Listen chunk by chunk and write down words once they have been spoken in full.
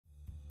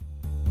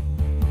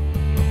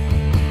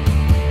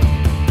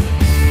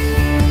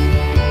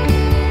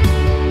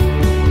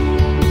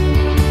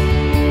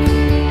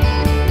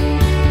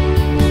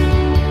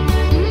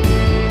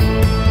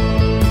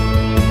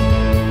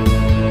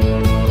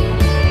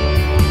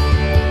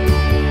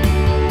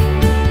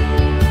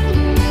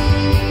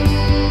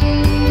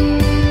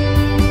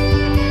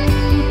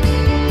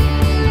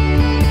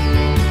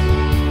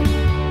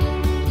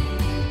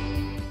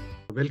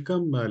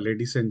Welcome,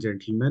 ladies and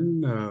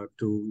gentlemen,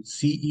 to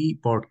CE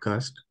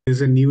Podcast. This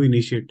is a new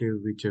initiative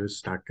which has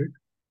started.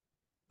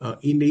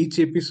 In each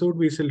episode,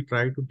 we shall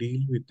try to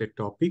deal with a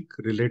topic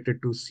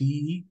related to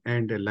CE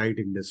and allied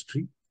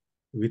industry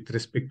with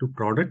respect to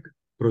product,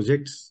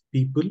 projects,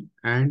 people,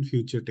 and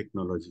future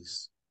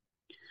technologies.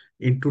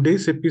 In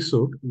today's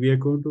episode, we are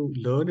going to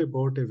learn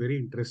about a very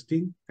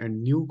interesting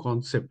and new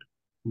concept,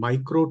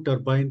 micro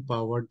turbine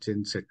powered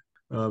genset,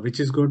 which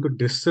is going to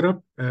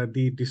disrupt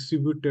the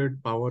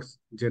distributed power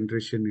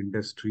generation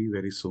industry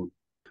very soon.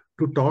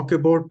 To talk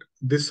about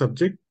this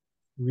subject,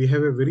 we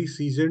have a very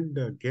seasoned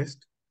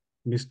guest,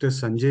 Mr.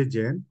 Sanjay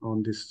Jain,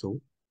 on this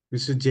show.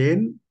 Mr.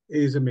 Jain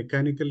is a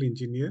mechanical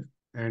engineer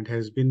and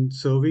has been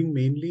serving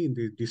mainly in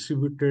the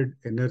distributed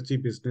energy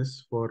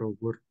business for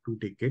over 2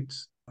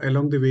 decades.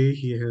 Along the way,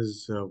 he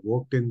has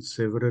worked in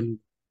several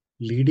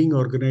leading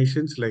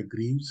organizations like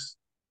Greaves,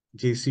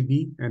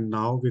 JCB, and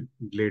now with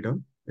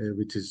Bladon,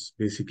 which is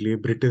basically a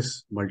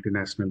British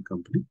multinational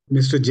company.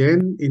 Mr.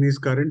 Jain, in his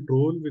current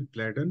role with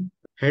Bladon,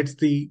 heads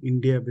the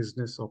India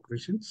business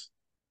operations.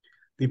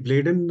 The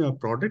Bladon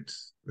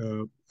products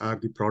are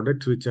the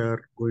products which are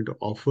going to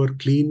offer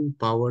clean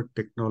power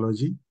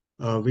technology,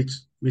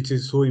 which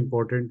is so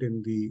important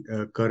in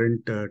the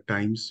current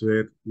times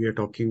where we are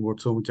talking about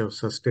so much of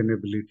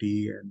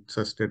sustainability and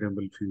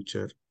sustainable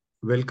future.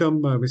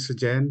 Welcome, Mr.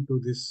 Jain, to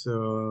this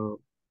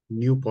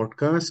new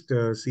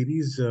podcast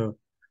series,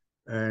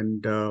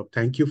 and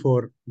thank you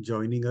for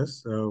joining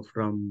us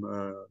from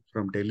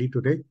Delhi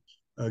today.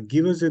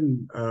 Give us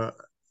a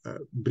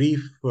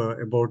brief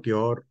about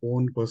your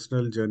own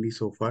personal journey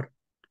so far.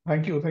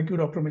 Thank you,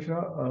 Dr.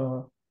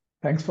 Mishra.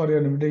 Thanks for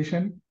your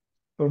invitation.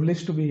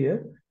 Privileged to be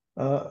here.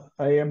 I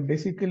am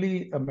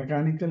basically a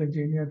mechanical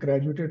engineer,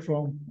 graduated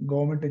from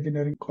Government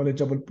Engineering College,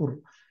 Jabalpur.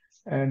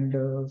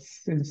 And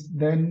since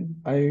then,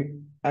 I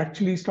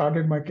actually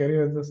started my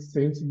career as a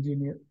sales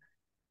engineer.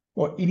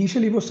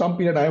 Initially, for some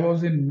period, I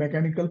was in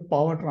mechanical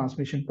power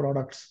transmission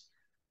products.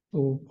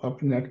 So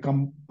that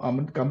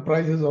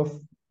comprises of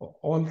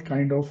all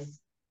kind of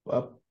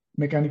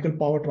mechanical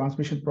power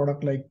transmission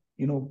product like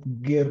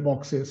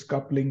gearboxes,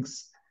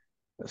 couplings,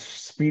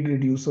 speed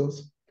reducers.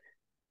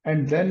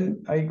 And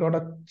then I got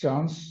a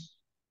chance.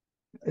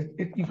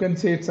 You can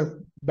say it's a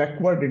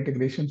backward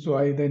integration. So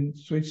I then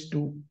switched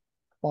to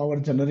power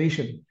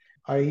generation.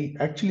 I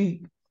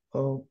actually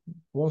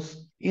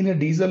was in a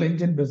diesel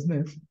engine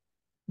business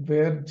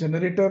where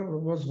generator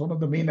was one of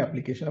the main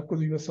application. Of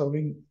course, we were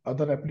serving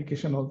other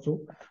application also.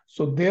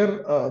 So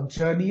their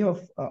journey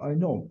of,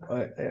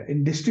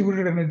 in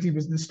distributed energy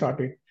business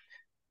started.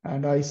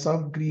 And I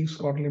served Greaves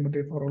Scott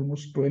Limited for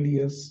almost 12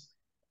 years,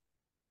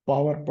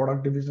 power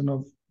product division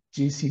of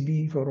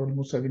JCB for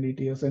almost 7-8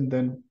 years, and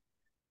then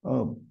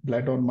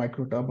Bladon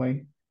Micro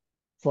Turbine.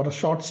 For a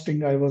short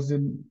stint, I was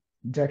in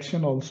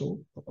Jackson also,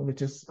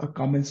 which is a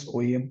Cummins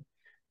OEM.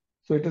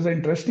 So it is an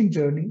interesting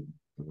journey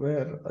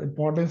where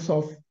importance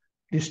of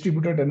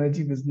distributed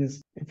energy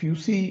business. If you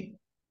see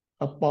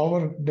a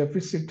power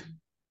deficit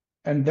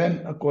and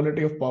then a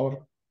quality of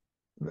power,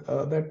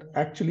 that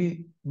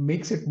actually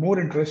makes it more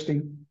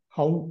interesting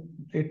how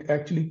it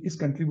actually is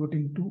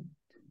contributing to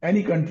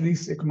any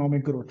country's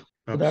economic growth.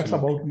 So that's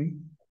about me.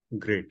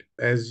 Great.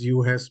 As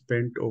you have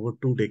spent over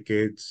 2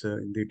 decades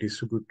in the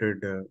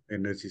distributed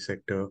energy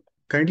sector,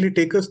 kindly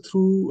take us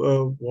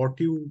through what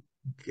you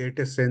get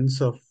a sense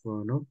of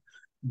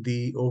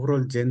the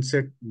overall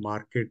genset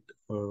market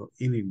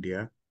in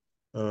India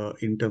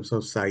in terms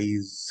of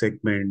size,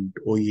 segment,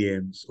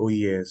 OEMs,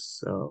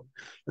 OES,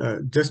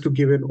 just to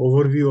give an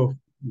overview of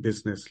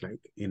business like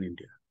in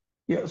India.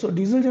 Yeah, so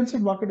diesel genset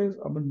market is,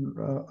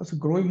 it's a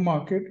growing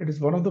market. It is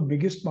one of the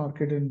biggest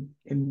market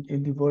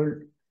in the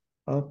world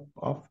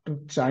after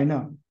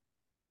China.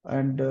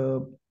 And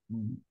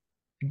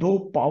though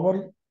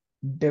power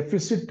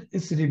deficit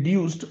is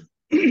reduced,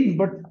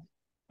 but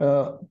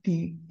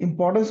the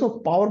importance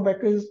of power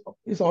backup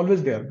is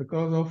always there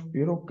because of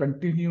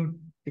continued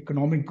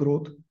economic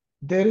growth.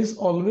 There is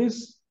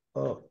always,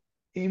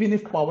 even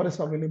if power is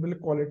available,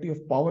 quality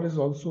of power is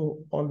also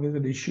always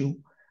an issue.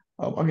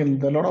 Again,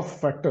 there are a lot of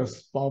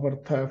factors: power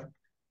theft,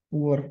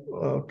 poor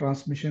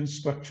transmission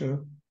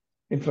structure,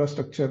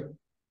 infrastructure,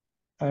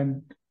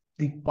 and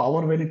the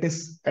power when it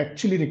is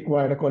actually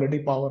required, a quality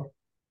power,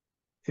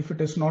 if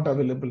it is not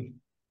available,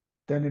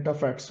 then it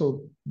affects.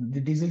 So the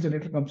diesel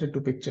generator comes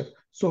into picture.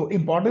 So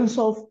importance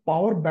of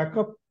power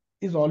backup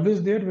is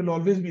always there, will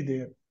always be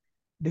there,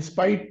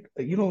 despite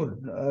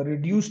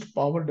reduced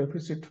power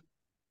deficit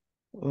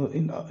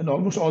in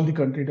almost all the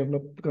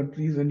developed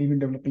countries and even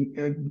developing.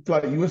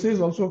 USA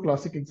is also a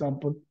classic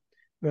example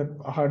where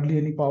hardly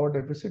any power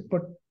deficit,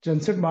 but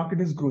genset market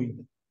is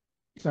growing.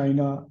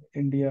 China,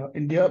 India,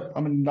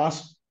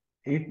 last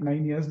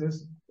 8-9 years,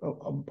 there's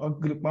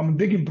a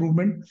big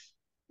improvement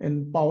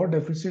in power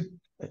deficit,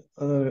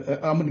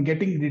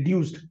 getting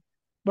reduced,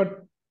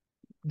 but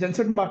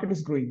genset market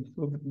is growing.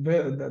 So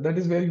that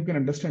is where you can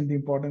understand the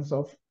importance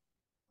of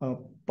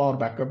power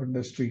backup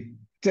industry.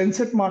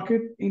 Genset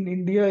market in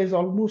India is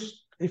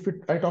almost,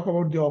 I talk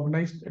about the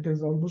organized, it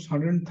is almost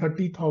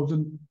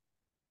 130,000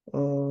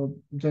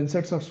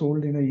 gensets are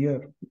sold in a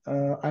year.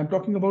 I'm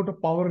talking about a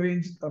power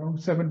range around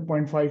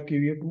 7.5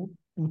 kVA to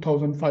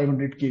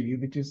 2500 kVA,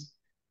 which is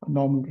a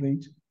normal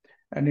range.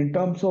 And in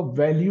terms of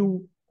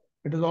value,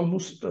 it is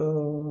almost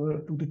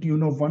to the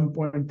tune of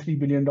 $1.3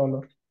 billion,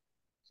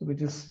 so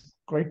which is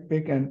quite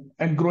big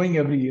and growing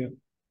every year.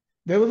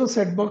 There was a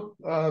setback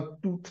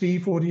 2, 3,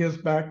 4 years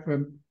back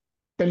when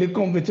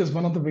telecom, which is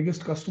one of the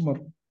biggest customer,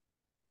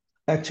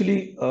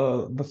 actually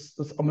I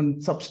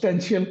mean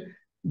substantial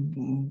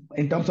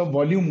in terms of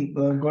volume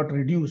got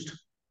reduced.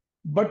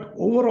 But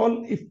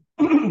overall, if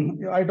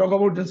I talk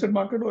about genset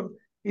market or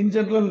in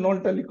general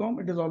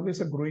non-telecom, it is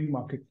always a growing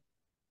market.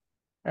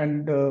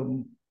 And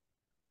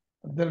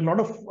there are a lot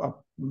of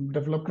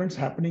developments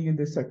happening in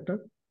this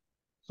sector.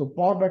 So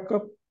power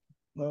backup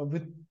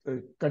with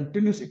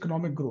continuous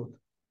economic growth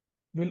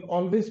will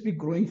always be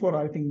growing for,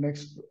 I think,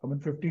 next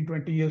 15,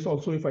 20 years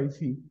also, if I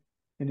see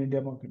in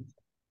India market.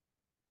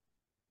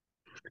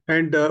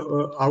 And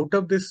out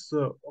of this,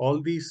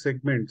 all these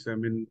segments, I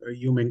mean,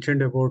 you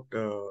mentioned about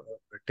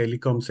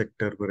telecom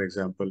sector, for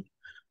example.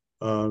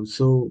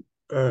 So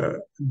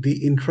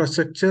the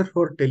infrastructure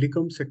for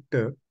telecom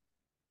sector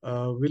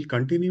will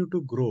continue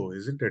to grow,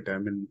 isn't it? I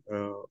mean,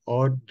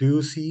 or do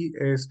you see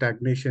a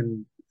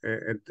stagnation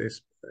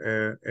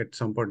at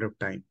some point of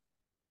time?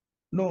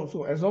 No,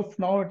 so as of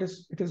now, it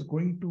is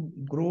going to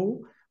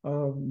grow.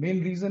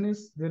 Main reason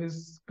is there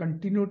is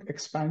continued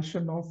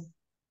expansion of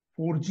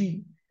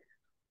 4G,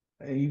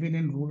 even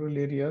in rural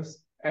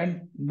areas,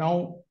 and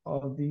now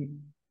the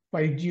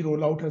 5G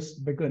rollout has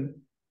begun.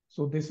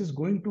 So this is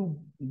going to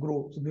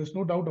grow. So there's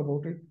no doubt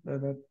about it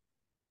that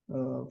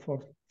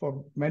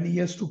for many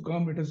years to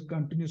come, it is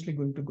continuously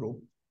going to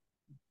grow.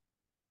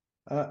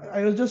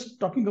 I was just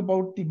talking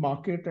about the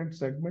market and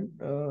segment,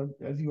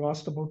 as you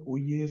asked about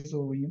OEAs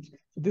or OEMs.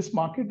 So this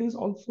market is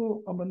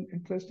also, I mean,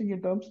 interesting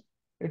in terms,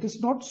 it is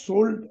not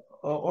sold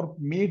or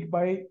made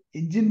by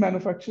engine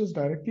manufacturers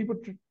directly, but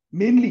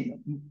mainly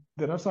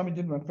there are some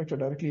engine manufacturers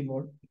directly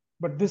involved.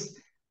 But this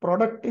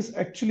product is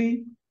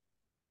actually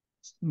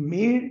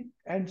made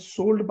and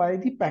sold by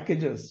the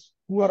packagers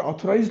who are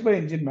authorized by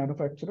engine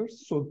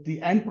manufacturers. So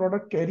the end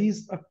product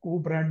carries a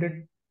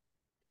co-branded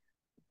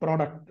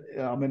product,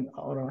 I mean,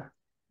 or a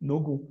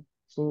logo.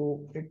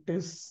 So it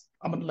is,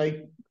 I mean,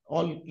 like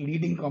all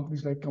leading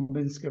companies like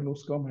Cummins,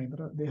 Kirloskar,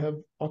 Mahindra, they have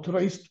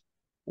authorized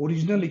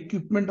original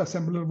equipment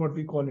assembler, what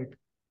we call it.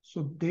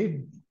 So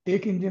they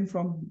take engine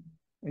from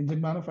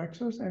engine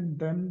manufacturers and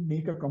then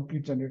make a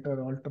complete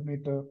generator,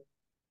 alternator,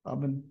 I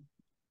mean,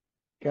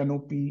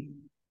 canopy,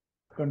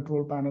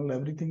 control panel,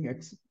 everything.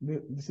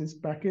 This is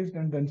packaged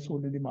and then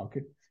sold in the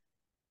market.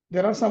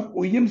 There are some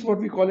OEMs, what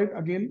we call it,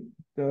 again,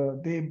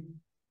 they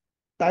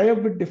tie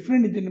up with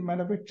different engine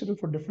manufacturers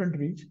for different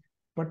range,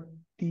 but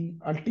the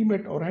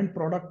ultimate or end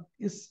product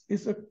is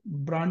a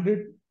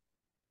branded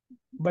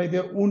by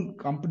their own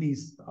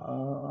companies,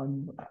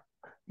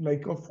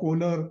 like of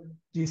Kohler,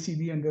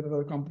 JCB, and there are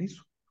other companies.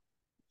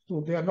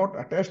 So they are not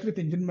attached with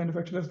engine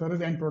manufacturers as far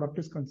as end product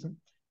is concerned,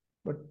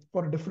 but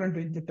for a different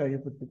range, they tie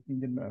up with the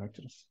engine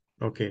manufacturers.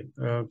 Okay,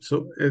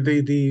 so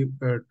the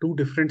two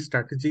different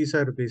strategies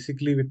are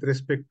basically with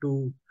respect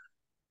to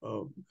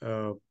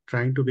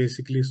trying to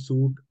basically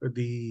suit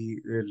the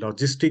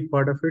logistic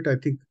part of it. I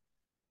think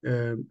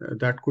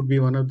that could be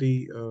one of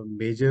the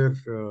major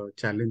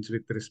challenge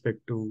with respect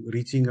to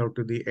reaching out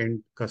to the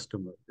end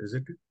customer, is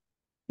it?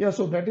 Yeah,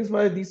 so that is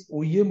why this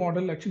OEA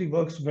model actually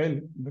works well,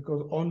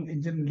 because all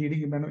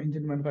leading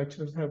engine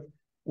manufacturers have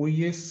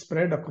OEAs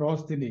spread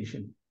across the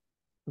nation.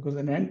 Because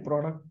an end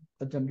product,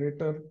 a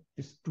generator,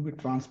 is to be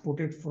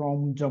transported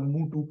from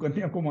Jammu to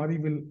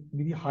Kanyakumari will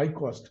be high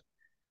cost.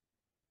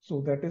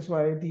 So that is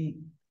why the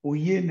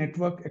OEA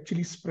network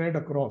actually spread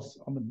across.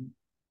 I mean,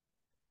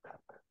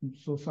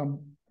 so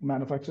some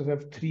manufacturers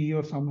have 3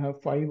 or some have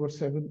 5 or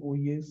 7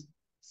 OEAs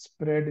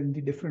spread in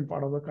the different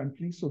part of the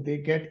country. So they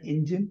get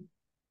engine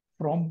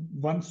from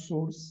one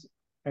source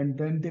and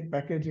then they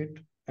package it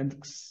and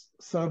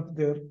serve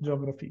their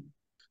geography.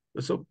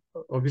 So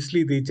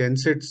obviously the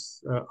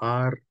gensets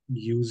are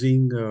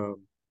using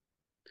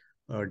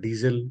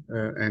diesel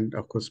and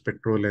of course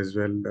petrol as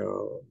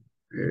well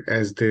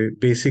as the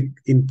basic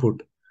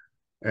input,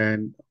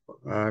 and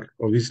are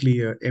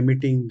obviously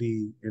emitting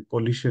the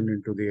pollution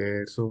into the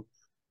air. So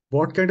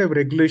what kind of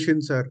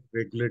regulations are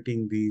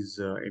regulating these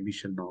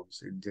emission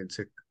norms in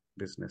genset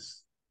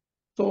business?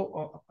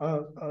 So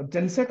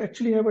genset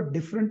actually have a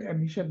different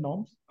emission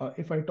norms.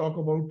 If I talk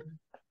about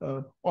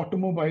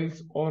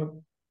automobiles or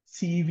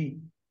CEV,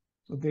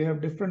 so they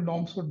have different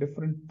norms for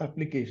different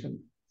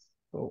application.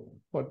 So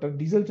for the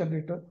diesel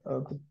generator,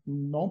 the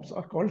norms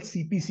are called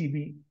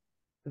CPCB,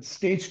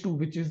 stage 2,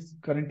 which is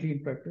currently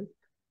in practice.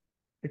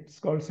 It's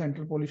called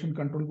Central Pollution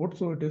Control Board.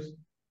 So it is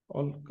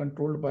all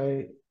controlled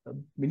by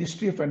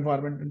Ministry of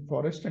Environment and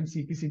Forest, and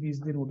CPCB is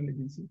the nodal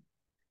agency.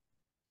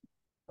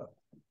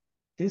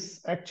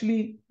 This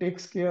actually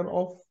takes care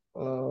of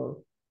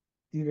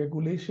the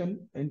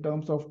regulation in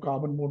terms of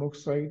carbon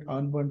monoxide,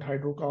 unburned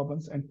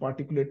hydrocarbons, and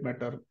particulate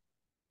matter,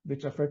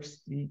 which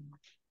affects the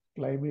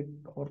climate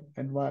or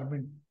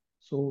environment.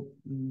 So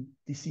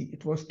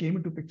it was came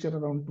into picture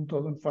around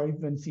 2005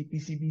 when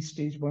CPCB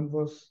stage 1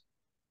 was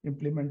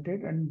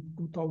implemented, and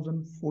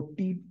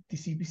 2014 the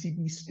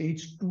CPCB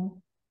stage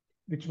 2,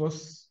 which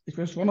was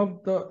one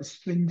of the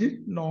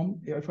stringent norm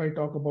if I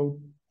talk about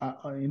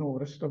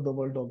rest of the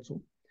world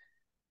also,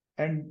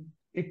 and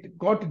it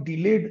got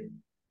delayed.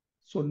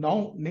 So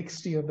now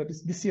next year, that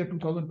is this year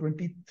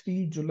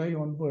 2023 July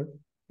onward,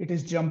 it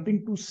is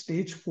jumping to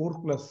stage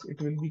 4 plus.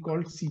 It will be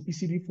called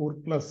CPCB 4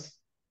 plus,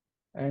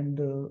 and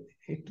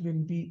it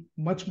will be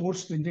much more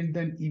stringent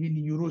than even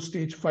Euro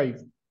stage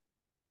 5.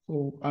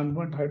 So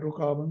unburnt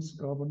hydrocarbons,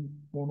 carbon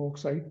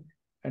monoxide,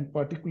 and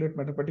particulate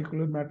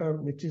matter,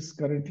 which is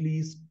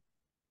currently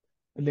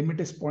limit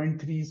is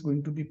 0.3, is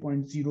going to be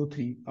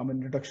 0.03. I mean,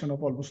 reduction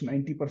of almost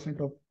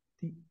 90% of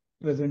the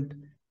present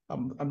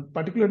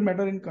particulate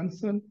matter in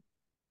concern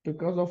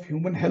because of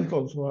human health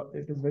also.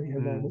 It is very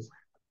hazardous.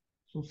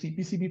 So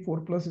CPCB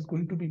 4 plus is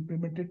going to be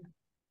implemented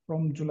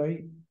from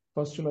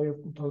 1st July of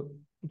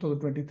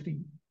 2023,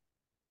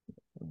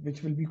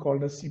 which will be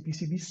called as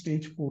CPCB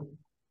stage 4.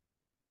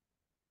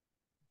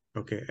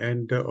 Okay,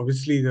 and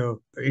obviously,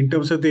 in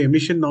terms of the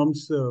emission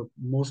norms,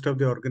 most of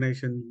the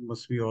organization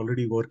must be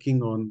already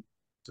working on,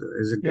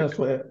 isn't Yeah, it?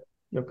 so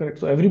you're correct.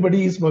 So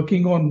everybody is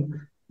working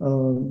on.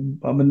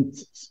 I mean,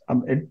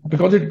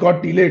 because it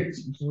got delayed,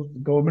 so the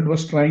government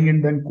was trying,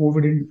 and then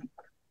COVID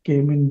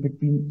came in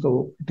between,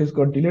 so it has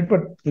got delayed.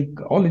 But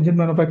all engine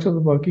manufacturers are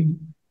working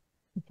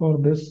for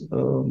this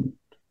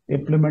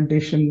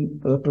implementation.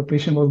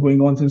 Preparation was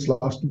going on since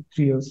last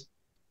 3 years.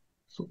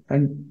 So,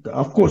 and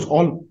of course,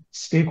 all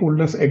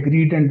stakeholders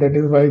agreed, and that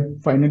is why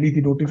finally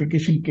the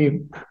notification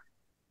came.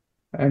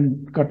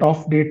 And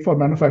cutoff date for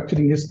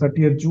manufacturing is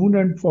 30th June,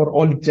 and for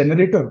all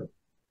generator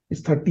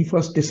is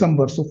 31st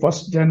December. So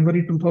 1st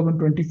January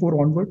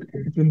 2024 onward,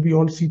 it will be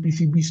all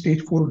CPCB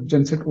stage 4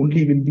 genset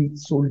only will be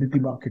sold in the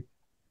market.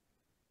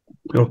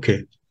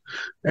 Okay.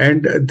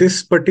 And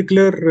this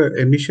particular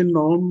emission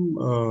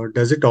norm,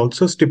 does it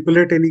also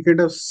stipulate any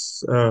kind of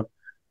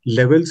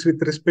levels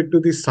with respect to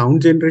the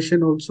sound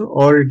generation also,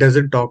 or it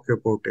doesn't talk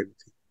about anything?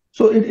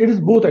 So it is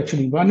both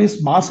actually. One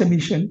is mass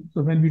emission.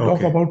 So when we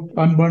talk about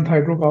unburnt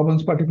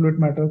hydrocarbons, particulate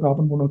matter,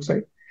 carbon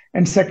monoxide,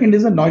 and second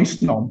is a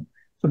noise norm.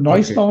 So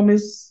noise norm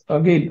is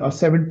again a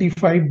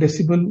 75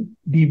 decibel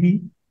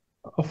dB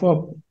of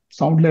a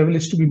sound level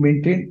is to be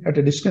maintained at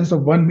a distance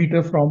of 1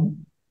 meter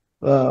from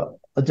a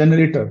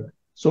generator.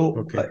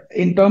 So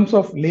in terms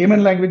of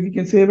layman language, we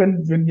can say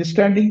when you're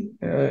standing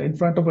in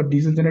front of a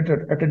diesel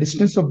generator at a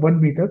distance of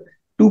 1 meter,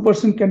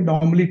 2% can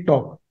normally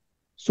talk.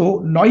 So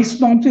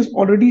noise norms is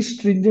already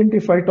stringent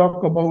if I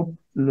talk about,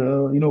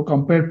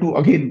 compared to,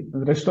 again,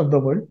 the rest of the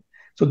world.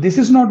 So this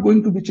is not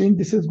going to be changed.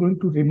 This is going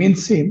to remain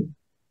same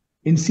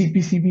in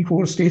CPCB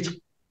 4 stage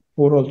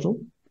 4 also.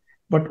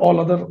 But all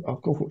other,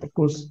 of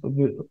course,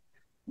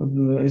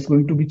 is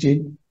going to be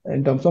changed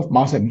in terms of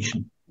mass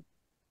emission.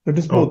 It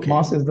is both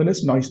mass as well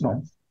as noise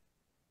norms.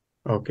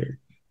 Okay.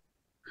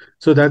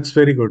 So that's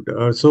very good.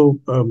 So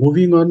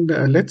moving on,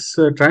 let's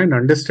try and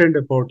understand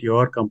about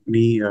your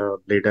company,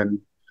 Bladon.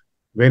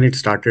 When it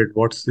started,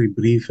 what's the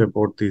brief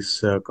about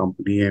this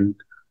company? And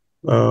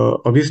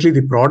obviously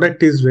the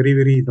product is very,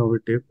 very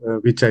innovative,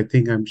 which I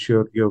think I'm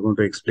sure you're going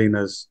to explain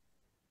us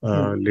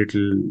a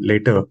little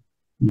later.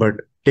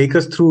 But take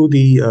us through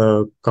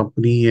the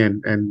company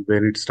and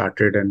when it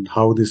started and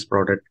how this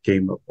product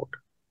came about.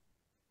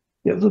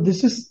 Yeah, so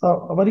this is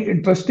a very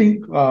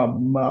interesting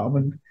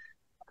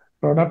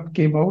product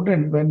came out,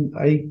 and when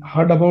I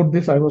heard about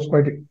this, I was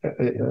quite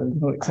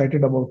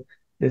excited about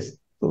this.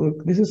 So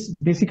this is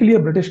basically a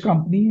British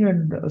company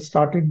and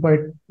started by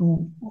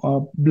two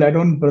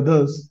Bladon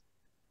brothers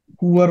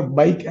who were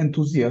bike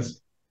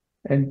enthusiasts.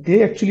 And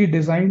they actually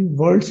designed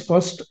world's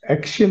first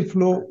axial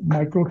flow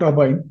micro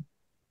turbine.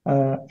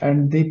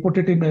 And they put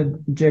it in a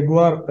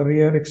Jaguar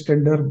rear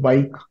extender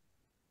bike.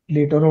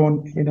 Later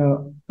on in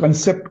a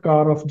concept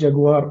car of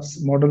Jaguar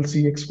model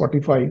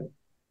CX-45.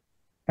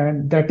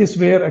 And that is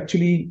where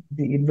actually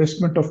the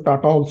investment of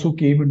Tata also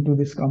came into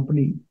this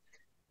company.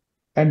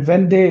 And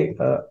when they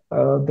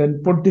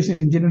then put this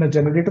engine in a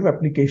generator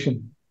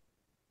application,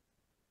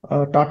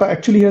 Tata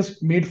actually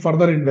has made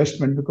further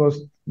investment because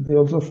they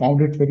also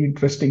found it very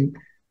interesting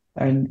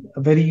and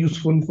very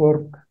useful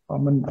for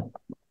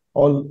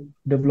all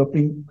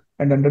developing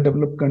and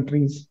underdeveloped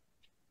countries,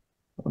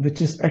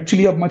 which is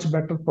actually a much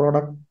better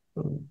product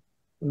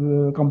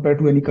compared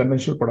to any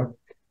conventional product.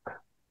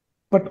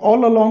 But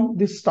all along,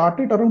 this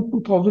started around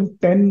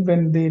 2010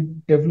 when they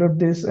developed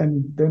this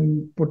and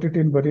then put it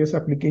in various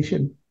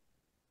applications.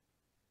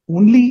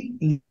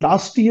 Only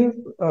last year,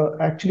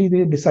 actually,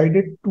 they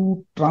decided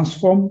to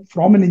transform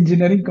from an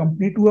engineering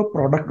company to a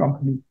product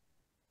company.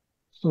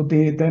 So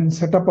they then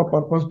set up a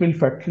purpose-built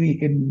factory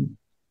in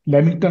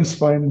Leamington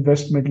Spa in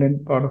West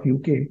Midland, part of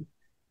UK.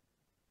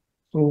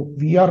 So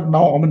we are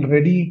now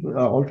ready.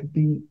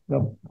 Already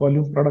the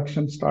volume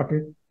production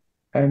started,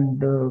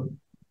 and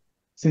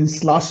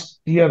since last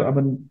year,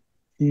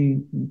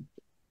 the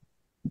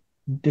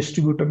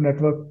distributor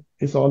network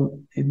is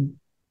all in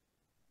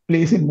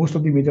place in most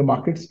of the major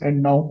markets,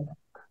 and now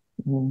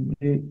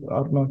We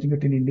are launching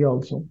it in India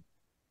also.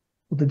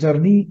 The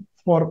journey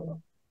for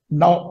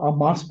now a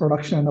mass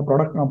production, a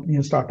product company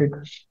has started,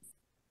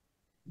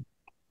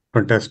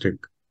 Fantastic.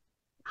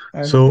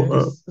 and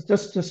So, there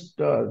is just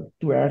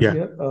to add yeah,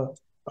 here.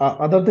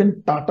 Other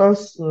than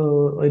Tata's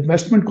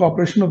investment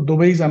corporation of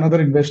Dubai is another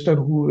investor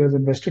who has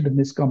invested in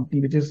this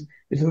company, which is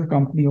a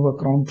company of a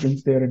crown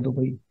prince there in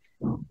Dubai.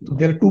 So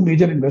there are two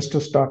major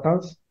investors,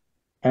 Tata's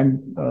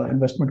and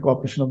Investment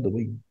Corporation of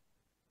Dubai.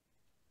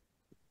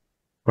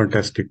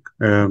 fantastic.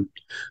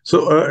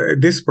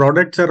 These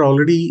products are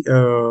already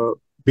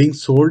being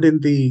sold in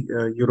the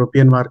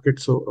European market,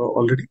 so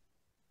already.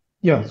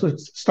 Yeah, so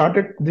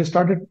they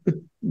started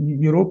with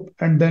Europe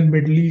and then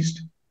Middle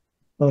East,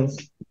 uh,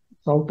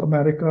 South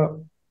America,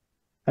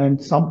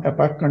 and some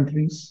APAC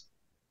countries.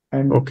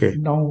 And Okay,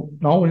 now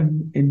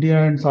in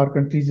India and SAARC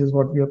countries is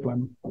what we are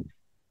planning.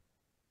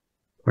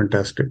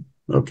 fantastic.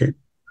 Okay.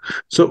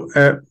 So,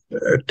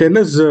 tell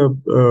us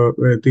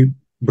the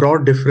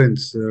broad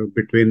difference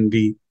between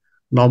the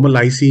normal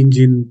IC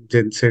engine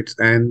gensets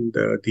and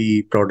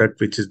the product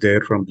which is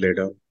there from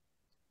Bladon.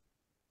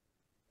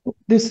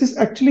 This is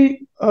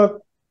actually a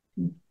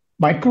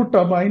micro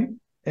turbine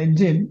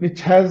engine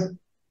which has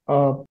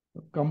a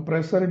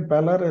compressor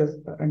impeller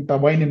and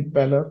turbine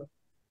impeller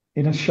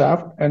in a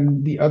shaft,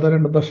 and the other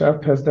end of the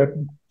shaft has that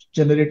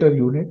generator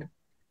unit.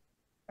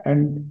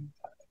 And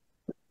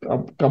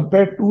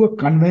compared to a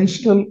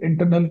conventional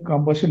internal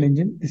combustion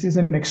engine, this is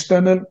an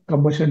external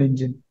combustion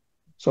engine.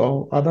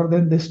 So other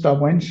than this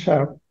turbine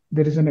shaft,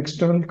 there is an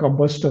external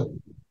combustor,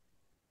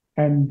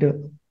 and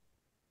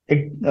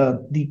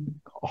the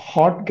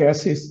hot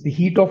gases, the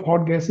heat of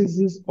hot gases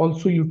is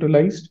also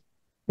utilized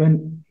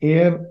when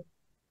air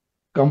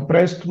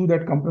compressed through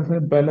that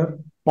compressor impeller,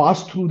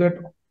 pass through that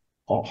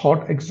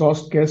hot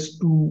exhaust gas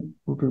to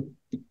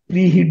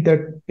preheat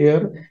that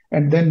air,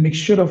 and then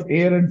mixture of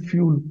air and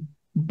fuel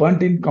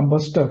burnt in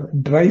combustor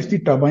drives the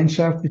turbine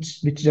shaft,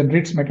 which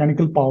generates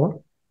mechanical power,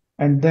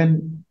 and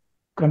then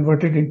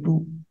converted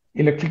into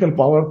electrical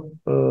power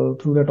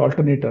through that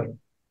alternator.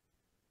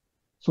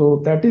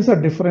 So that is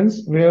a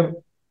difference where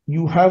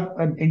you have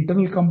an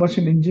internal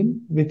combustion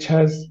engine which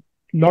has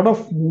a lot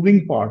of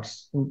moving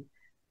parts,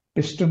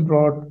 piston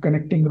rod,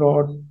 connecting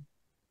rod,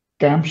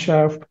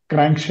 camshaft,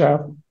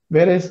 crankshaft.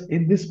 Whereas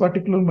in this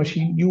particular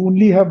machine, you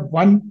only have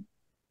one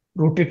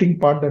rotating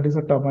part, that is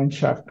a turbine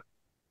shaft.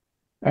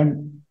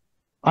 And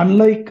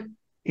unlike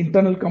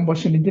internal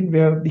combustion engine,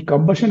 where the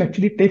combustion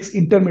actually takes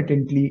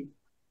intermittently,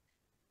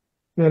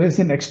 whereas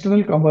in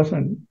external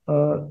combustion,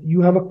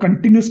 you have a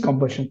continuous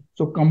combustion.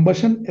 So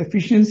combustion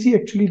efficiency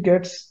actually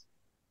gets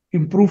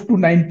improved to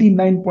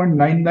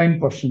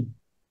 99.99%.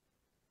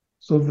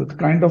 So the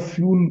kind of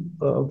fuel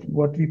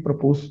what we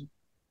propose,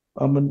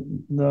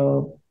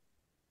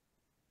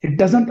 it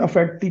doesn't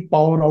affect the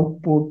power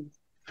output,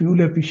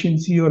 fuel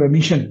efficiency, or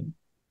emission,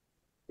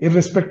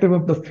 irrespective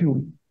of the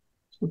fuel.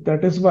 So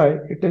that is why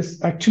it is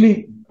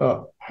actually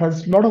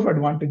has a lot of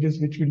advantages,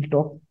 which we'll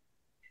talk,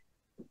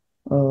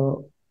 uh,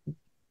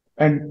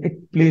 and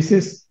it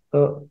places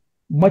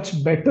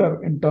much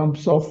better in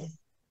terms of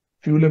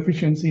fuel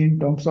efficiency, in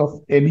terms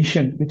of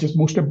emission, which is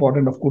most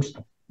important, of course.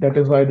 That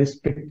is why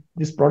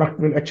this product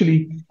will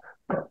actually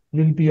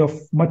will be of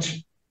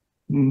much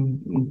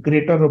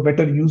greater or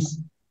better use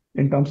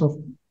in terms of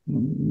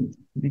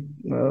the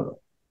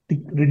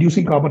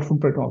reducing carbon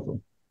footprint also.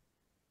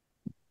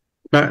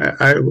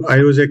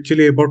 I was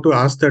actually about to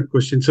ask that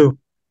question. So,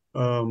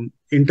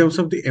 in terms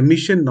of the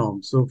emission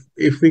norms, so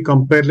if we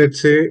compare, let's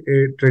say,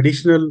 a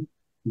traditional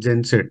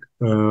genset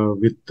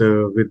with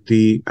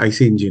the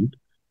IC engine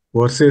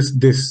versus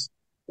this,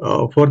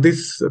 for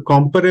this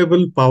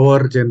comparable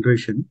power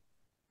generation,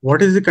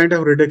 what is the kind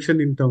of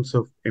reduction in terms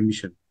of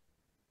emission?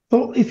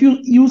 So if you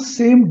use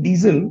same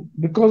diesel,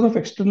 because of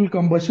external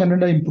combustion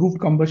and improved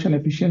combustion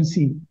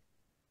efficiency,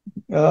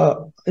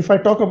 if I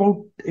talk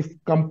about if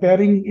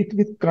comparing it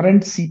with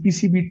current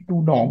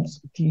CPCB2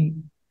 norms, the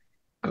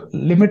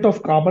limit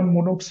of carbon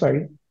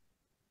monoxide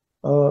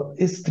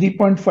is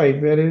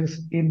 3.5,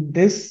 whereas in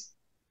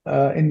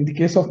the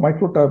case of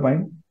micro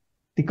turbine,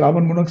 the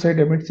carbon monoxide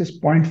emits is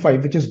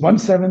 0.5, which is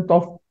 1/7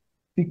 of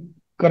the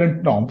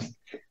current norms.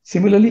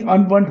 Similarly,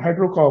 unburnt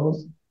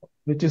hydrocarbons,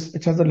 which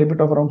has a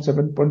limit of around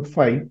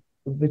 7.5,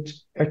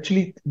 which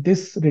actually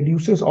this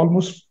reduces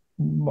almost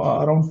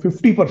around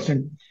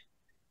 50%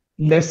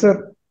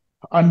 lesser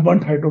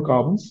unburnt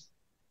hydrocarbons.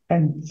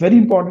 And very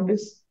important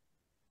is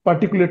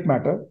particulate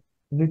matter,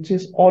 which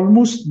is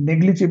almost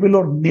negligible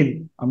or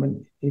nil. I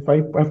mean, if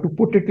I have to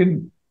put it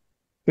in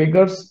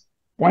figures, zero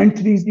point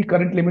 0.3 is the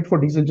current limit for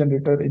diesel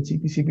generator in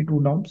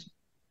CPCB2 norms,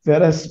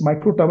 whereas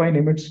micro turbine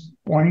emits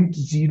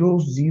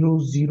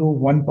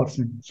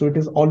 0.0001%. So it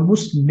is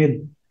almost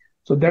nil.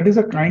 So that is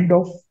a kind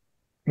of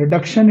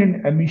reduction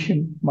in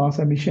emission, mass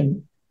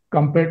emission,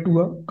 compared to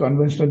a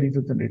conventional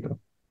diesel generator.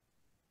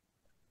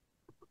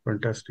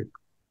 Fantastic.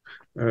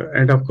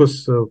 And of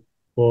course,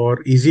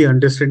 for easy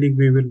understanding,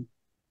 we will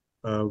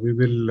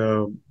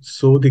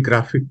show the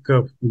graphic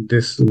of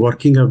this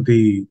working of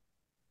the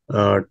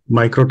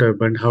micro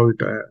turbine, how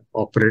it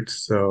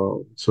operates,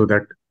 so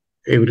that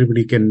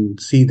everybody can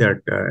see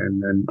that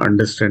and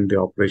understand the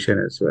operation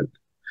as well.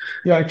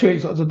 Yeah, actually,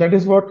 so that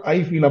is what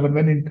I feel. I mean,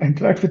 when I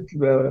interact with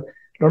a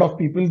lot of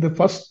people, the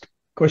first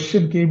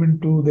question came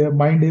into their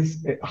mind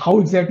is how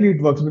exactly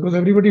it works, because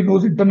everybody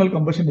knows internal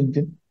combustion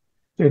engine.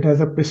 So it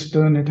has a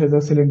piston, it has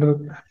a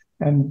cylinder,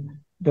 and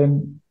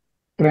then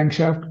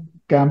crankshaft,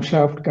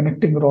 camshaft,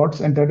 connecting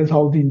rods, and that is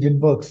how the engine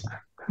works.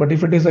 But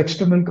if it is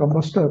external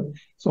combustor,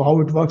 so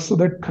how it works, so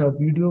that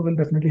video will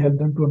definitely help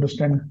them to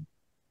understand.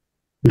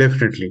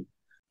 Definitely.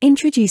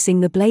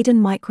 Introducing the Bladon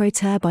Micro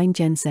Turbine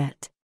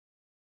Genset.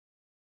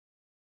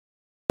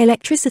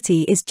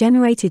 Electricity is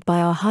generated by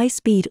our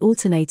high-speed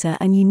alternator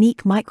and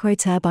unique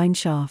micro-turbine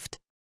shaft.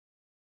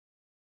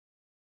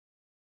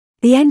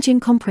 The engine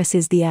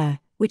compresses the air,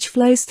 which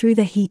flows through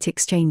the heat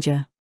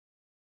exchanger.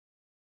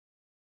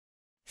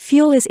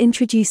 Fuel is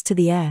introduced to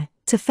the air,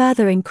 to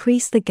further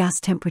increase the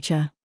gas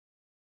temperature.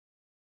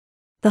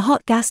 The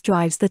hot gas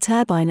drives the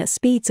turbine at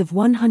speeds of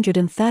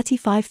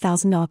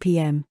 135,000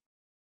 rpm.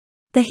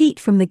 The heat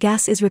from the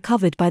gas is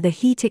recovered by the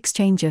heat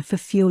exchanger for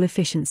fuel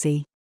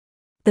efficiency.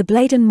 The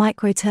Bladon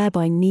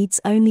microturbine needs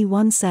only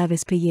one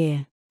service per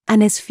year,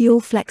 and is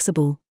fuel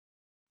flexible,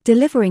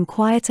 delivering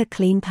quieter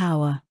clean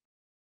power.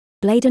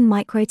 Bladon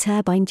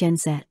Microturbine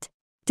Genset,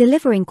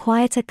 delivering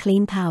quieter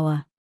clean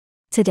power.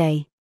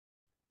 Today.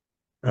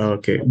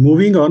 Okay,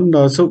 moving on.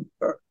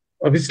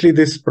 Obviously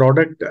this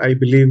product, I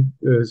believe,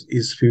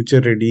 is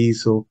future ready.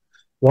 So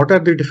what are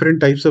the different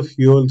types of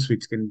fuels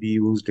which can be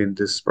used in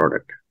this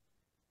product?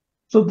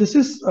 So this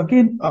is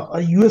again a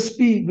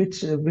USP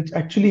which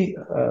actually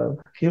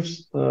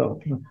gives a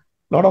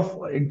lot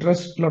of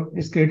interest,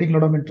 is creating a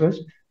lot of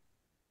interest.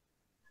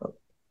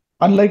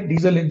 Unlike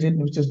diesel engine,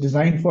 which is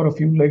designed for a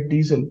fuel like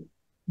diesel,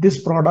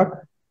 this product,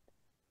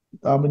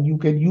 you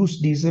can use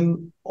diesel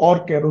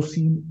or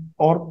kerosene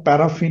or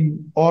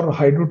paraffin or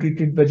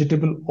hydrotreated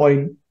vegetable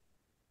oil,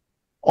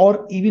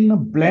 or even a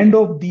blend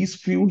of these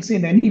fuels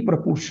in any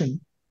proportion.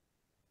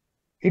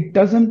 It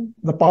doesn't,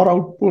 the power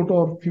output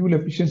or fuel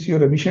efficiency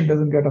or emission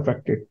doesn't get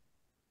affected.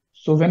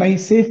 So when I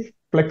say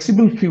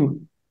flexible fuel,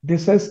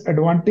 this has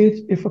advantage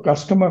if a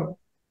customer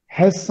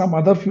has some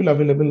other fuel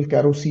available,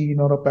 kerosene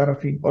or a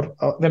paraffin, or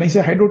when I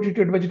say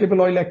hydrotreated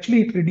vegetable oil,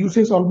 actually it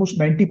reduces almost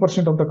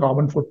 90% of the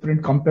carbon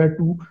footprint compared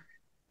to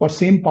for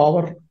same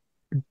power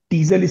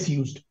diesel is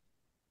used.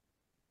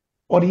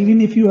 Or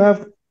even if you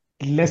have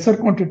lesser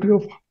quantity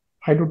of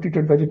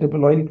hydrotreated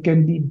vegetable oil, it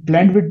can be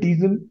blend with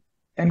diesel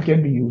and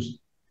can be used.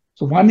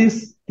 So one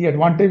is the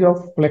advantage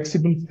of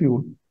flexible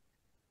fuel.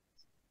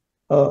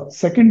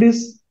 Second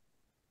is,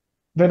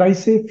 when I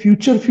say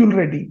future fuel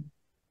ready,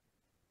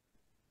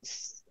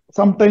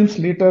 sometimes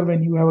later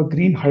when you have a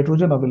green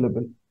hydrogen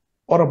available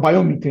or a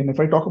biomethane, if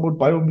I talk about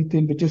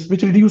biomethane,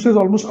 which reduces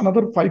almost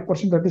another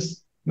 5%, that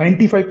is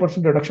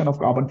 95% reduction of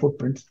carbon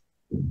footprints,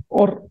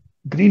 or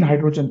green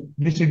hydrogen,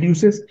 which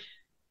reduces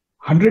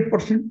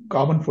 100%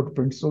 carbon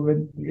footprint. So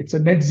when it's a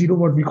net zero,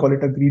 what we call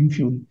it a green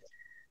fuel.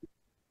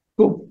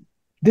 So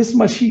this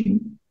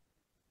machine,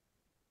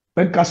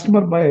 when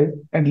customer buys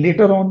and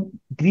later on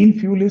green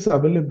fuel is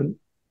available,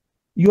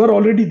 you are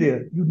already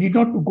there. You need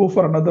not to go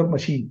for another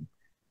machine.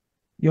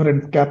 Your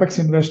capex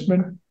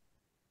investment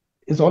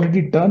is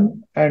already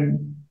done,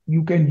 and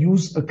you can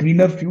use a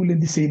greener fuel in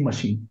the same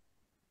machine.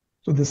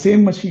 So the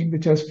same machine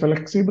which has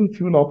flexible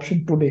fuel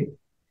option today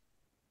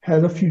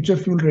has a future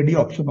fuel ready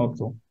option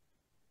also.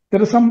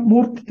 There are some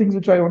more things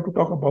which I want to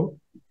talk about.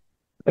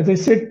 As I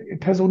said,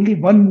 it has only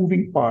one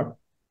moving part.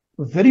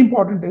 Very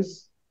important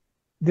is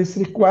this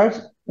requires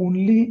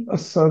only a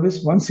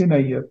service once in a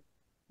year,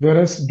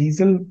 whereas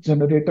diesel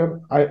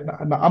generator, I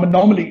mean,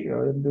 normally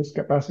in this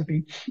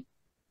capacity,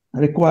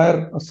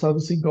 require a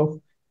servicing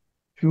of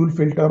fuel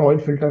filter, oil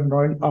filter, and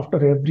oil after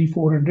every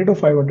 400 or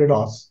 500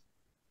 hours.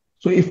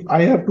 So if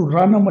I have to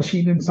run a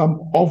machine in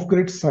some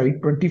off-grid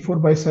site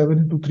 24/7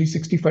 into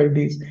 365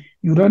 days,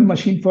 you run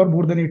machine for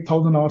more than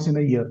 8,000 hours in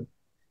a year,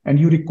 and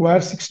you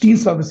require 16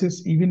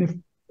 services, even if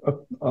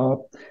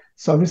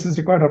service is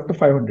required up to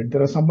 500.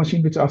 There are some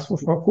machines which ask for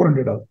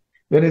 400 hours.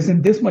 Whereas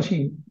in this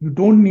machine, you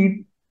don't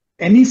need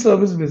any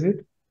service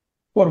visit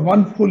for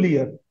one full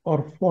year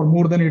or for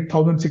more than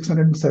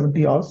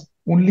 8,670 hours.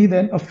 Only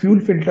then a fuel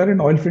filter and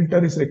oil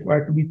filter is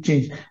required to be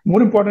changed.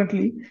 More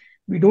importantly,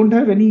 we don't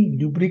have any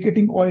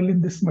lubricating oil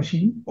in this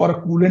machine or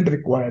a coolant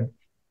required.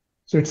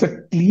 So it's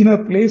a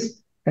cleaner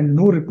place and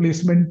no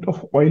replacement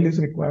of oil is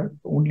required,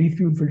 only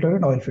fuel filter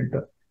and oil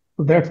filter.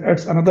 So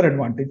that's another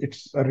advantage.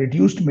 It's a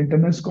reduced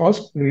maintenance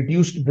cost,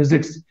 reduced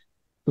visits.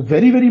 So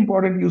very, very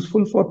important,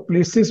 useful for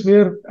places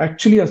where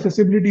actually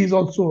accessibility is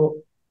also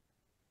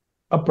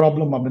a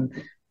problem. I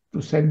mean,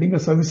 to sending a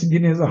service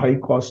engineer is a high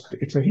cost.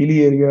 It's a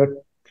hilly area,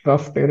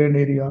 rough terrain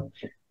area,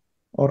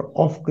 or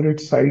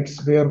off-grid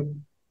sites where,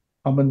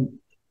 I mean,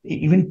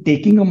 even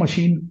taking a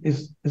machine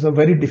is a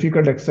very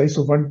difficult exercise.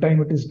 So one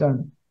time it is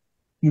done,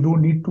 you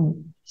don't need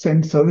to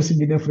send service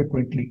engineer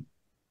frequently.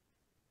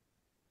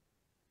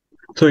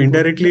 So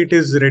indirectly, it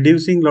is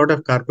reducing a lot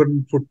of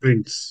carbon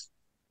footprints.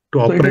 to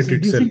So it operate is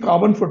reducing itself.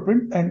 carbon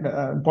footprint. And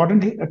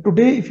importantly,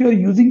 today, if you are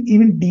using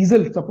even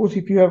diesel, suppose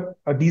if you have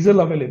a diesel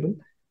available,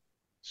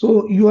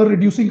 so you are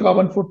reducing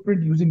carbon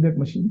footprint using that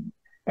machine.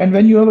 And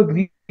when you have a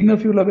greener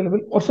fuel available,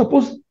 or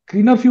suppose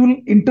greener fuel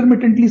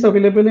intermittently is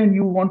available and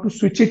you want to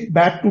switch it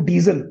back to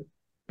diesel,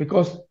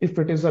 because if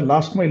it is a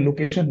last mile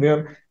location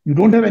where you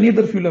don't have any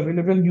other fuel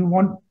available, you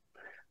want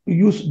to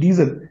use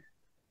diesel.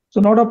 So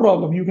not a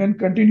problem. You can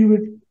continue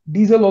with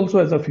diesel also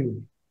as a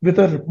fuel with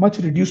a much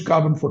reduced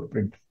carbon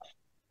footprint.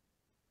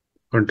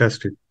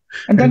 Fantastic.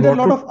 And then there are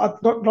What a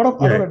would, lot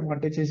of yeah, other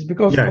advantages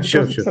because yeah,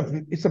 sure, because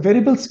sure. it's a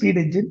variable speed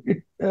engine.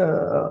 It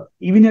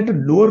even at a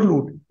lower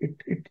load,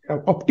 it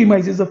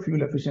optimizes the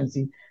fuel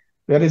efficiency.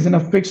 Whereas in a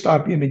fixed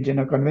RPM engine,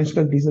 a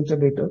conventional diesel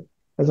generator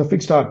has a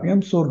fixed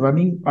RPM, so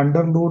running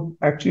under load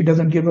actually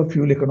doesn't give a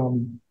fuel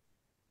economy.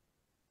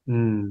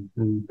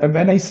 Mm-hmm. And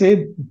when I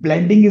say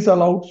blending is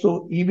allowed,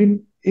 so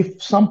even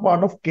if some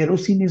part of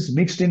kerosene is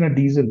mixed in a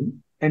diesel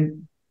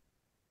and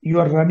you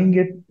are running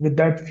it with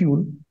that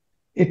fuel,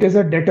 it is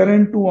a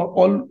deterrent to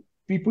all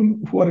people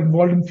who are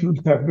involved in fuel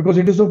theft because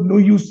it is of no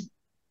use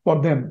for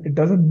them. It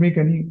doesn't make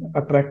any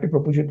attractive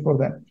proposition for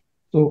them.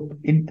 So,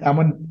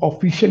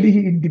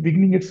 officially in the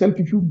beginning itself,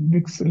 if you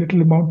mix a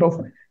little amount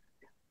of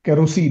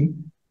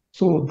kerosene,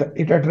 so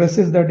it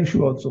addresses that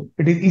issue also.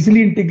 It is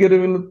easily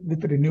integrable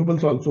with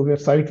renewables also, where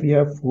site we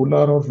have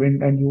solar or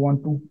wind, and you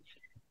want to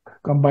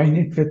combine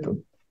it with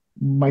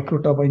micro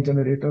turbine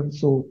generator,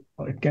 so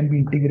it can be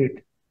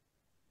integrated.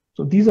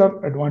 So these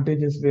are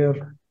advantages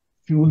where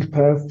fuel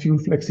theft, fuel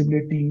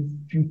flexibility,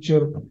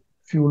 future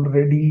fuel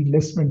ready,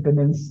 less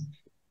maintenance,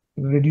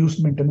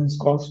 reduced maintenance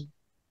cost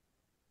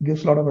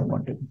gives a lot of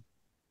advantage.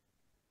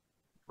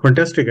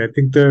 Fantastic. I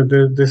think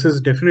this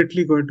is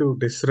definitely going to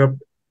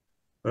disrupt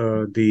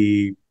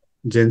the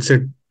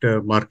genset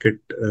market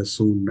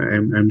soon.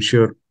 I'm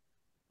sure.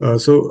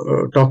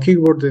 Talking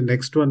about the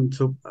next one.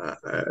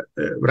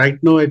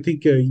 Right now, I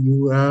think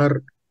you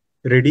are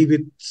ready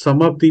with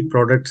some of the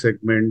product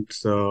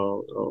segments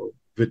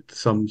with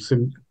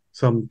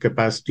some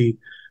capacity.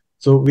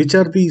 So, which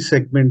are the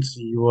segments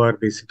you are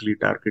basically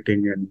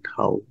targeting, and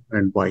how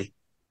and why?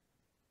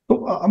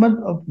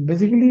 So,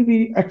 basically,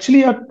 we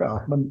actually are,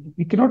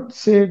 we cannot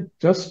say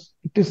just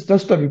it is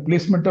just a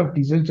replacement of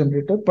diesel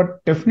generator,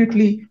 but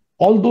definitely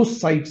all those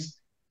sites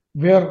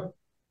where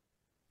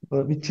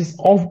which is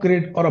off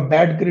grid or a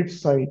bad grid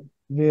site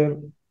where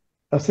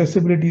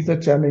accessibility is a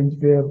challenge,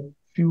 where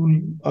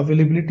fuel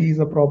availability is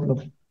a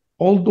problem.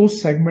 All those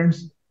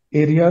segments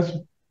areas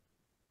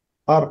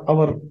are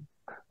our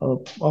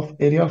of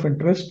area of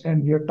interest,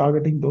 and we are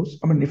targeting those.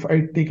 I mean, if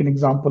I take an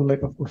example,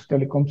 like of course,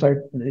 telecom site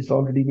is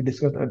already we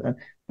discussed, and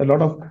a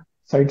lot of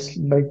sites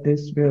like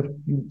this where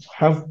you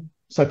have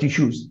such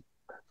issues.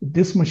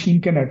 This machine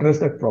can address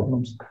that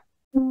problems.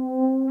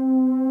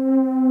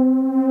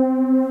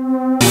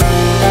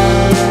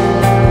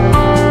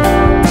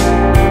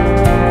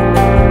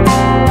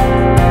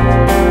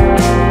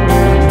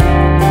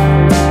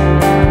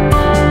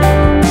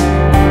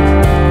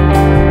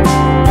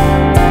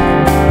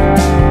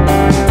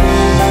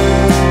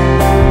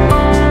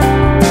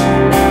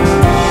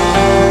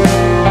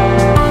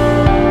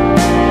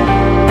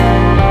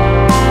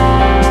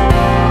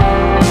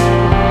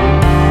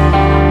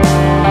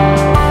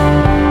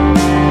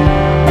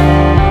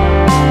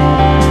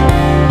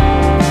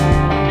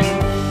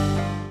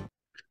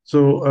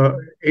 So,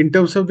 in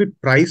terms of the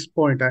price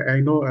point, I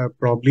know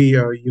probably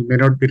you may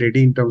not be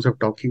ready in terms of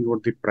talking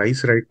about the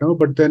price right now,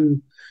 but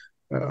then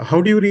how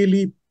do you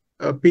really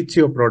pitch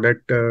your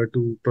product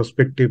to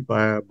prospective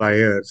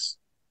buyers?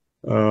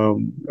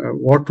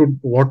 What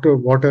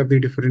are the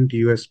different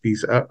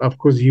USPs? Of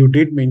course, you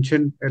did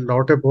mention a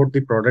lot about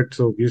the product.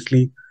 So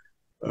obviously,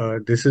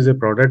 this is a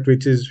product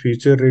which is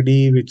future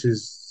ready, which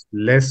is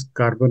less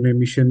carbon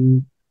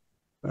emission,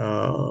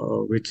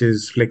 which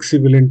is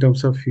flexible in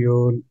terms of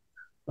fuel.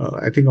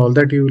 I think all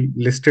that you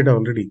listed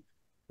already.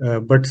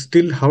 But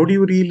still, how do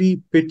you really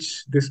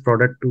pitch this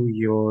product to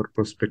your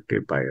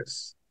prospective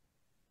buyers?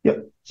 Yeah.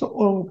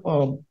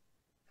 So,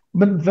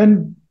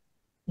 when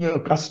your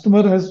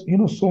customer has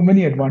so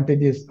many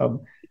advantages,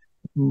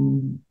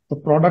 the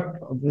product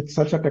with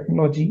such a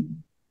technology,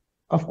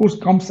 of course,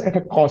 comes at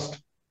a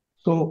cost.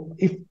 So,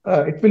 if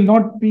it will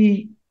not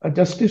be a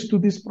justice to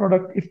this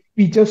product if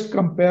we just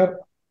compare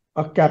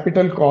a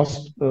capital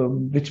cost,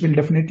 which will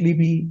definitely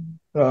be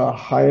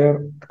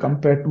higher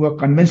compared to a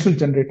conventional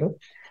generator.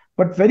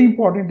 But very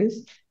important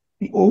is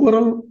the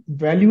overall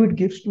value it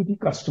gives to the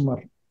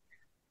customer.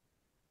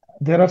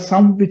 There are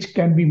some which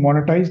can be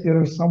monetized, there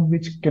are some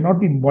which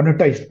cannot be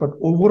monetized, but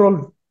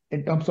overall,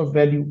 in terms of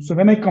value. So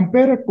when I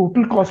compare a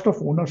total cost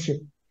of ownership,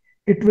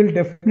 it will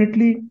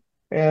definitely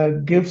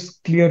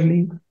gives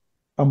clearly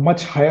a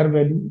much higher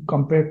value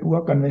compared to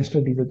a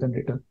conventional diesel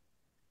generator.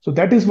 So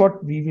that is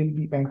what we will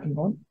be banking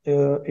on.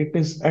 It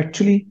is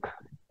actually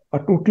a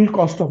total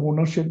cost of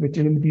ownership, which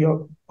will be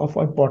of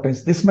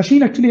importance. This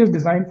machine actually is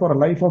designed for a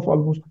life of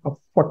almost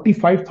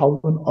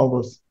 45,000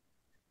 hours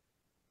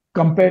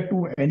compared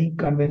to any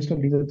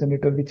conventional diesel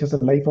generator, which has a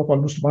life of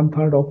almost one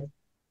third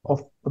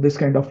of this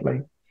kind of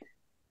life.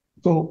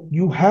 So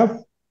you have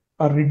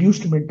a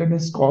reduced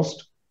maintenance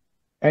cost,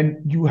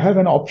 and you have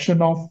an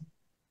option of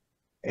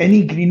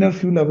any greener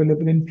fuel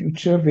available in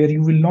future where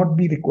you will not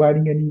be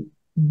requiring any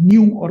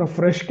new or a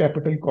fresh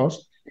capital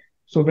cost.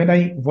 So when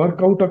I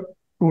work out a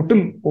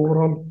total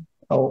overall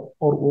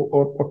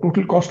or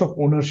total cost of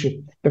ownership,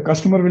 the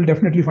customer will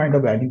definitely find a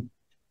value.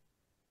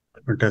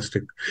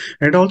 Fantastic.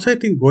 And also, I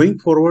think going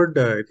forward,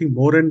 I think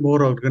more and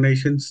more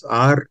organizations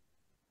are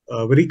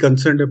very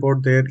concerned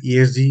about their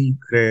ESG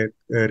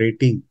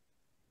rating.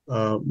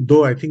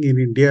 Though I think in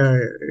India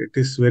it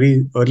is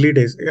very early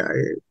days.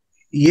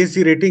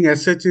 ESG rating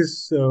as such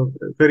is a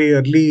very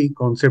early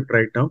concept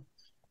right now.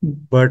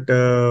 But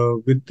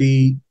with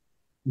the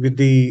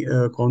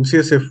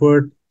conscious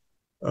effort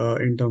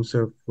in terms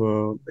of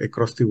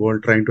across the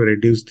world trying to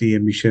reduce the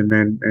emission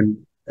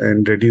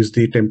and reduce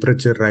the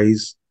temperature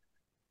rise,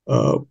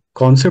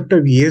 concept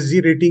of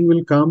ESG rating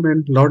will come,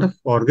 and a lot of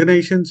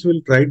organizations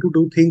will try to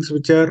do things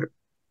which are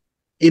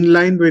in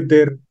line with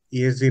their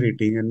ESG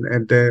rating,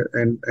 and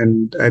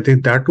I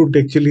think that would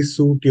actually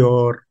suit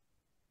your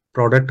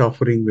product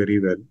offering very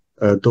well,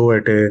 though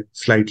at a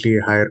slightly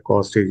higher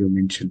cost, as you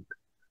mentioned.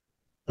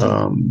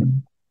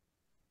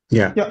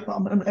 Yeah. Yeah,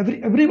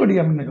 everybody,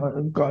 I mean,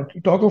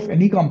 you talk of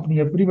any company,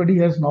 everybody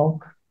has now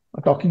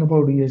talking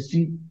about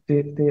ESG.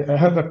 They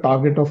have a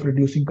target of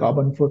reducing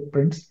carbon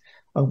footprints.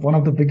 One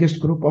of the biggest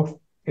group of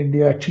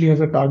India actually has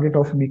a target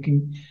of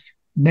making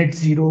net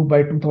zero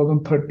by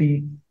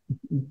 2030,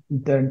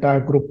 the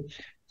entire group.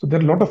 So there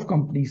are a lot of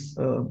companies,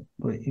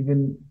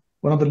 even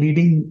one of the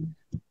leading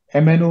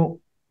MNO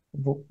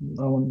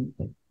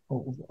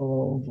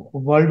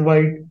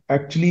worldwide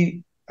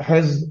actually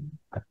has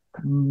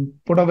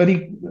put a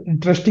very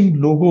interesting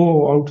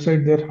logo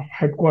outside their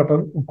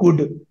headquarters,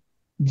 good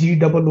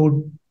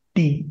GOOD.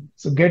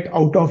 So get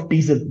out of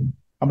diesel.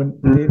 I mean,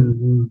 they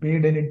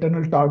made an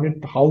internal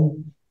target how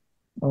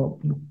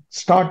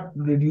start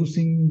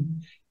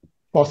reducing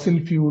fossil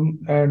fuel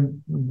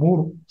and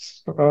more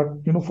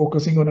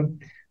focusing on a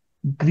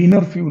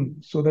greener fuel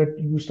so that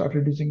you start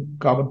reducing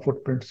carbon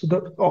footprint.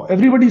 So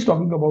everybody's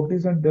talking about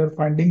this and they're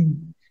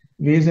finding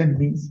ways and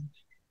means.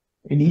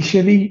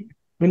 Initially,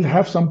 will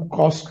have some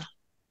cost,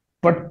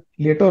 but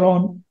later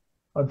on,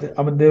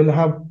 I mean, they will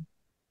have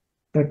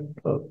that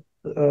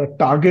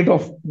target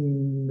of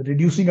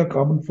reducing a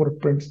carbon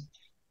footprint.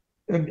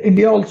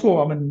 India also,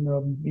 I mean,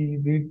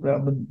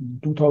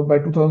 by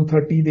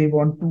 2030, they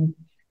want to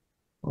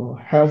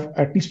have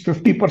at least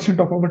 50%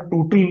 of our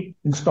total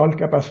installed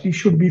capacity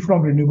should be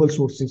from renewable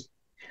sources.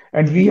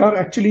 And we are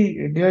actually,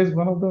 India is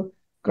one of the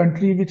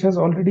country which has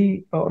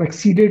already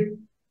exceeded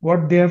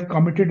what they have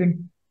committed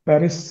in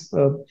Paris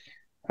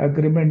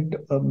agreement.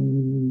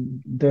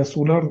 The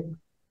solar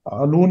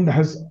alone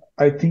has,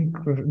 I think,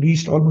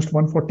 reached almost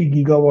 140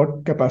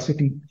 gigawatt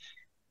capacity.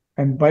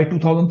 And by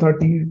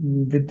 2030,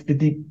 with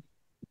the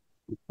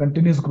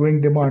continuous growing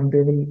demand,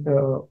 they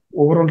will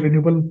overall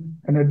renewable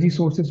energy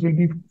sources will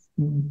be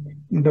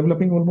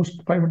developing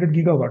almost 500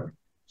 gigawatt.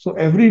 So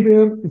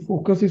everywhere the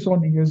focus is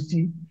on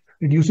ESG,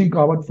 reducing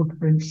carbon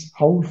footprints,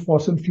 how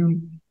fossil fuel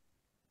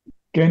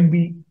can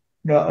be,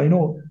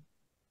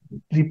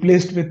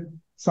 replaced with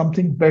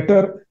something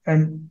better,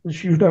 and you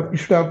should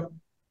have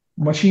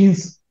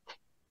machines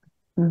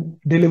to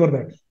deliver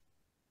that.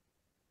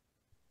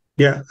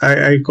 Yeah,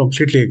 I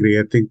completely agree.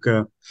 I think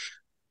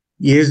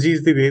ESG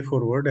is the way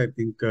forward. I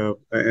think,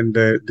 and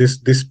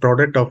this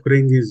product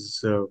offering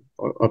is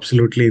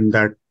absolutely in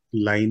that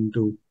line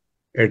to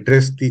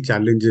address the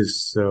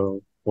challenges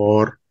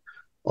for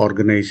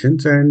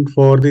organizations and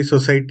for the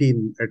society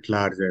at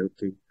large, I would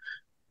think.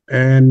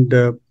 And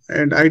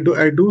I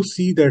do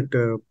see that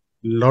a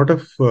lot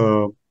of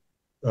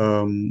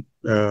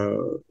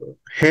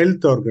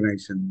health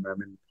organization, I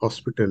mean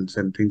hospitals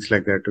and things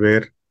like that,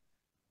 where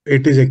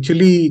it is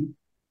actually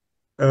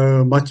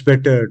much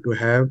better to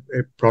have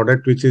a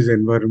product which is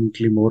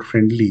environmentally more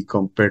friendly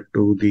compared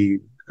to the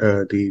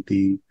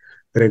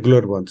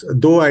regular ones.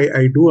 Though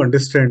I do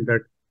understand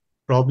that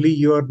probably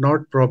you are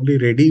not probably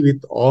ready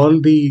with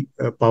all the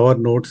power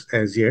nodes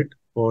as yet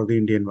for the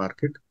Indian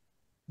market.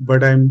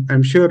 But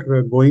I'm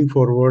sure going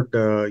forward,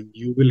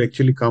 you will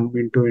actually come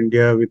into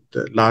India with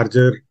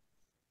larger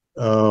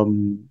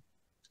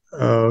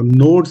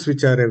nodes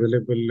which are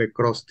available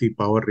across the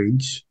power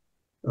range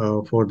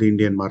for the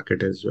Indian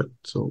market as well.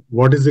 So,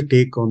 what is the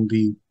take on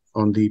the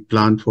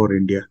plan for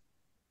India?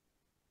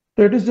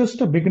 So it is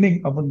just a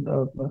beginning of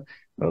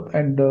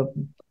and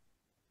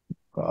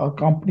our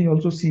company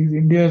also sees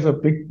India as a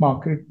big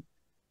market,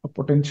 a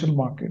potential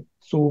market.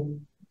 So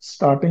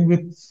starting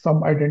with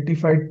some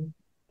identified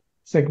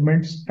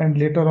segments and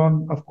later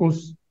on, of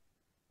course,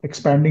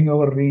 expanding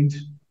our range.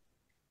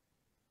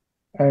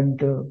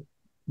 And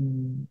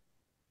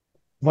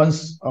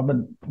once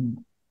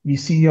we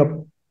see a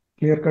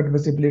clear-cut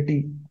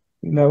visibility,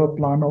 we'll have a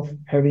plan of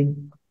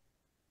having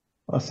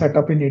a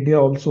setup in India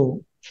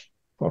also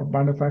for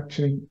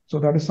manufacturing. So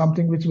that is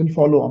something which will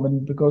follow. I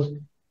mean, because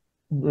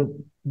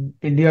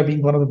India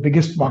being one of the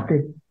biggest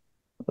market,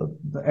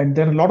 and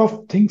there are a lot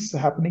of things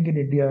happening in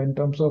India in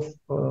terms of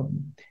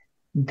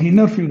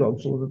greener fuel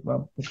also.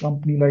 The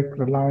company like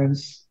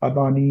Reliance,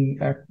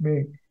 Adani,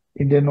 Acme,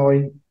 Indian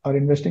Oil are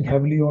investing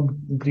heavily on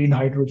green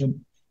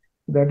hydrogen.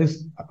 That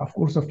is, of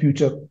course, the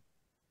future.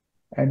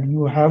 And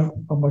you have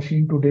a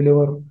machine to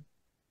deliver,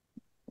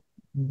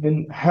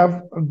 will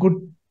have a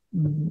good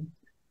mm,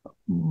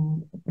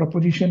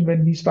 proposition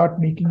when we start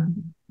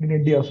making in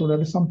India. So that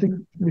is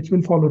something which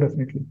will follow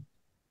definitely.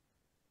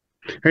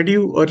 And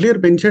you earlier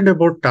mentioned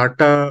about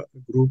Tata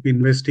Group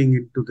investing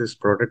into this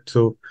product.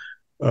 So,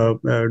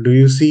 do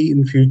you see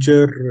in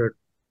future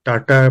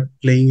Tata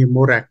playing a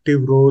more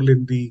active role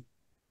in the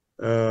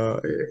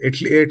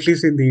at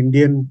least in the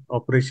Indian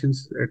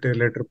operations at a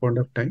later point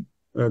of time?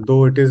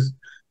 Though it is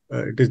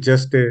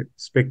just a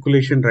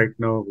speculation right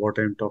now what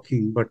I'm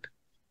talking, but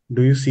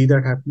do you see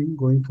that happening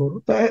going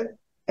forward? So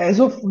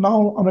as of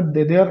now, I mean,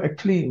 they are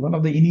actually one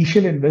of the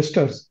initial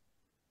investors.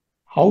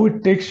 How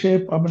it takes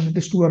shape, I mean, it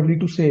is too early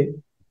to say.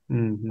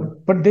 Mm-hmm.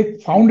 But they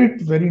found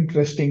it very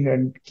interesting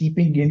and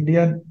keeping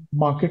Indian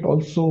market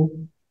also.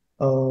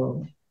 Uh,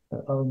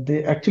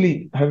 they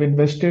actually have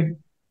invested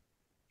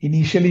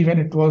initially when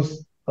it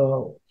was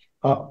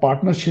a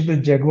partnership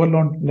with Jaguar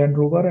Land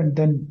Rover, and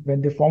then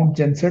when they found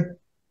Genset,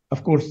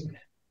 of course,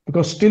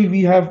 because still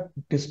we have,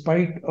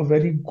 despite a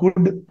very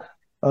good,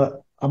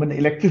 I mean,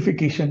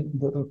 electrification,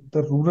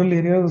 the rural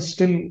areas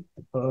still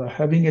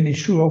having an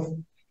issue of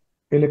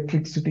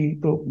electricity,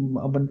 so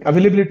I mean,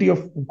 availability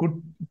of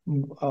good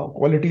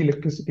quality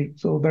electricity.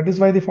 So that is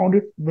why they found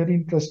it very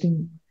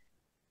interesting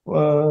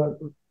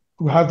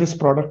to have this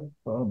product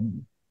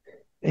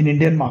in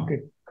Indian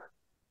market.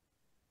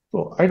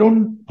 So I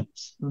don't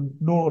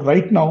know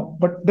right now,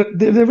 but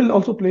they will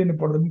also play an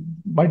important,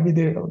 might be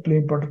they play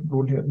an important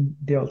role here.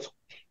 They also.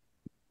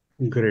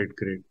 Great,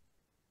 great.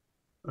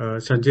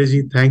 Sanjay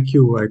ji, thank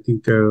you. I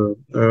think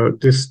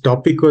this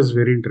topic was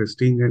very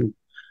interesting, and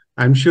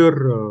I'm sure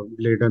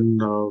Bladon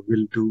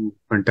will do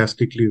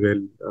fantastically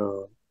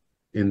well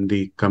in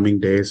the coming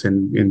days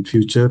and in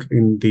future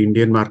in the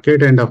Indian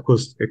market and of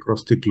course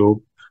across the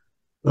globe.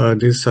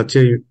 This is such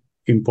a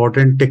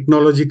important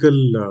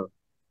technological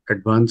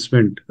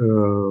advancement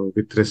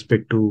with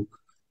respect to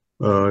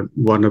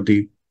one of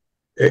the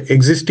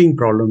existing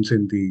problems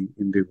in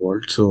the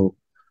world. So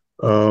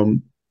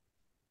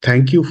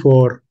thank you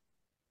for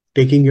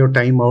taking your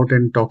time out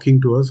and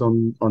talking to us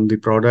on the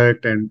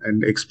product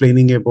and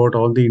explaining about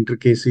all the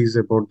intricacies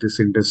about this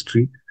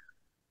industry.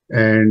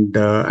 And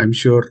I'm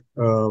sure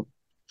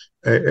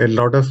a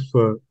lot of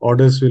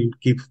orders will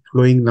keep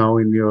flowing now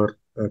in your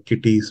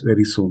kitties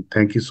very soon.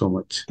 Thank you so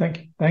much.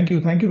 Thank you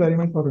very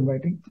much for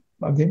inviting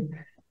again.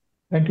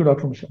 Thank you,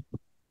 Dr. Michelle.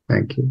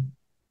 Thank you.